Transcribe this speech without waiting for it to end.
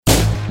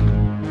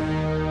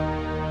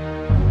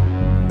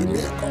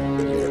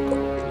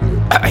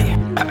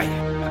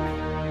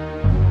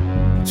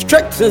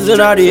Strict is in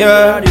the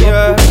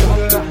air.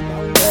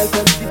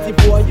 City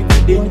boy, you be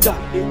danger.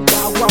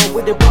 One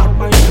with the bad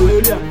mind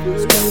earlier.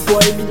 School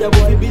boy, me, I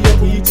will be a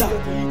teacher.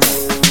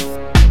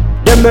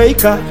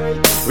 Damaker,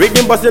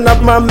 Riddim busting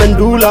up my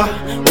mandula.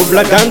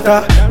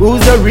 Oblaganta,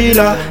 who's a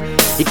reeler?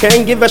 He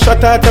can't give a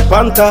shot at a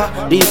panther.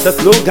 This a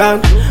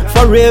slogan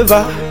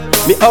forever.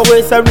 Me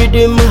always a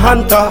Riddim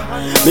hunter.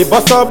 Me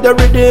bust up the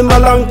Riddim a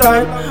long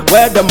time.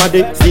 Where the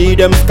muddy see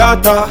them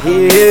scatter.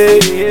 Yeah,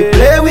 you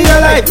play with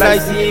your life like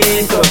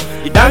seesaw.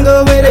 You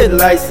dangle with it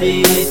like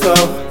seesaw.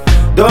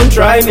 Don't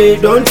try me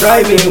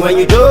when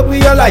you dope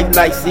with your life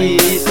like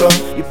seesaw.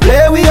 You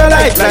play with your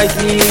life like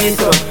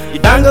seesaw. You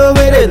dangle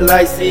with it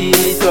like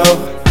seesaw.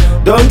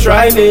 Don't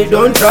try me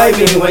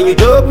when you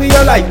dope with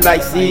your life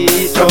like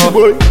seesaw.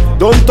 Boy,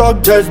 don't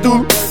talk, just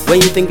do. When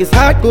you think it's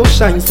hard, go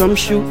shine some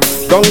shoe.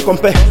 Don't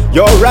compare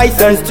your rice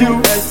and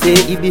stew. Say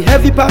it be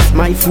heavy past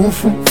my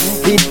fufu.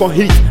 Heat for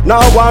heat,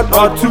 now 1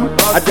 or 2.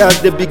 I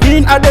just the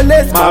begin, I the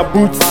lace my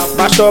boots.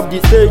 Mash up the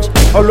stage,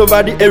 all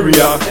over the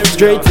area.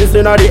 Straight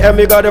in the air,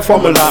 me got the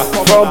formula.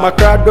 From my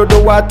crowd, do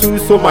the what to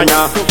so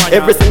mania.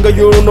 Every single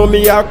you know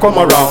me, I come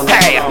around.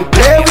 You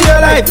play with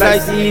your life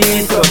like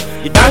seesaw.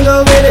 You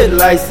dangle with it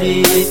like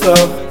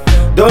seesaw.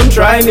 Don't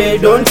try me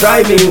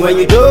when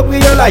you dope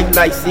with your life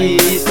like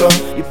seesaw.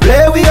 You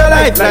play with your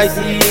life like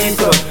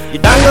seesaw. You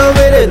dangle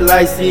with it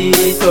like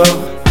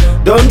seesaw.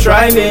 Don't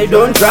try me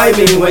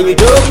when you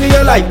dope with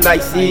your life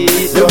like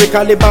seesaw.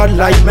 Lyrically bad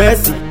like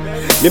Messi.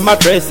 Me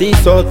mattress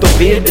is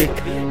orthopedic.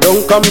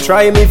 Don't come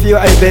try me if you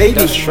a baby.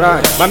 That's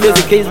right. My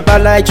music is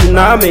bad like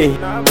tsunami.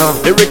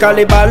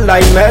 Lyrically bad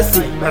like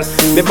Messi.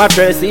 Me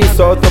mattress is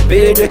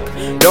orthopedic.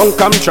 Don't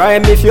come try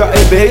me if you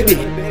a baby.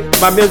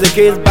 My music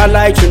is bad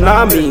like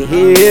tsunami.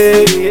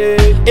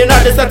 In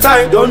this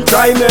time, don't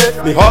try me.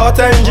 Me hot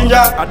and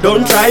ginger,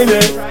 don't try me.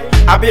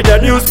 I be the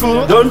new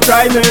school, don't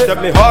try me.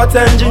 Me hot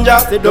and ginger,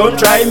 say don't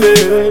try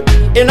me.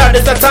 In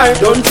this time,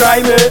 don't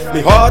try me.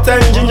 Me hot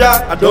and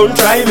ginger, don't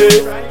try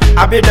me.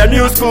 I be the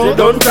new school,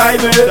 don't try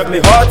me. Me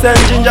hot and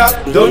ginger,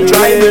 don't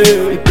try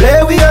me. You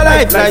play with your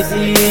life like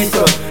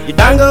seesaw. You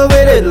dangle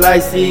with it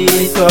like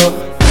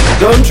seesaw.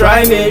 Don't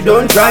try me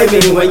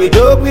when you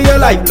dope with your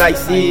life like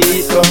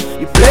seesaw.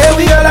 You play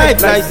with your life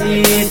like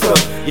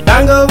seesaw. You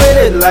dangle with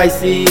it like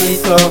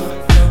seesaw.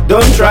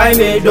 Don't try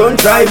me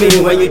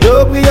when you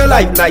dope with your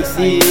life like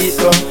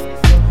seesaw.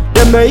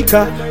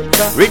 Damaker,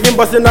 Riddim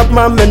busting up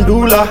my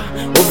mandula.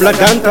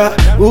 Oblaganta,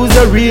 who's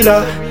a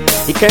reeler?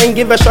 He can't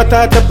give a shot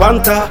at a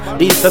panther.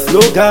 This a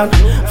slogan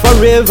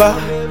forever.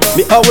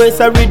 Me always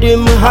a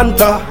Riddim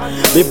hunter.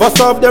 Me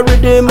bust up the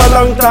Riddim a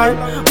long time.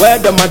 Where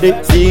the muddy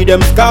see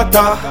them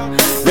scatter.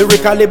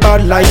 Lyrically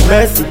bad like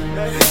Messi.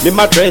 Me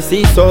mattress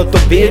is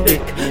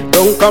orthopedic.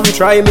 Don't come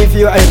try me if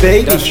you a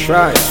baby. That's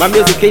right. My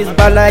music is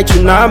bad like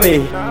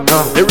tsunami.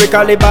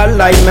 Lyrically bad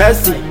like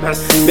Messi.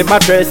 Me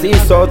mattress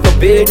is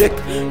orthopedic.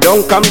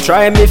 Don't come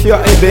try me if you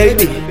a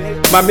baby.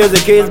 My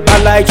music is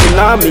bad like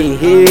tsunami.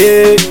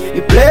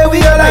 You play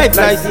with your life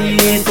like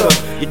seesaw.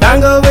 You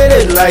dangle with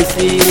it like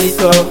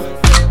seesaw.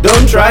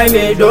 Don't try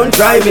me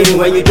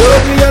when you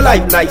dope with your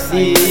life like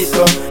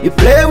seesaw. You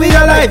play with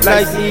your life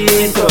like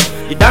seesaw.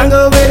 You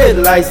dangle with it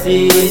like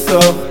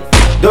seesaw.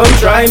 Don't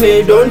try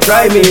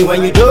me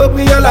when you dope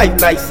with your life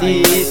like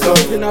seesaw.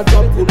 In a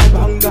drop with a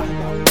banger.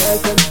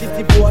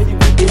 City boy, you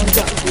be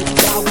danger.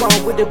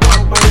 One with the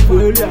bad mind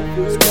earlier.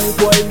 School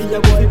boy, me, I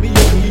will be a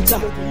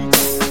teacher.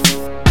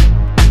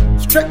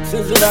 Strict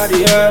is in the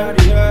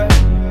air.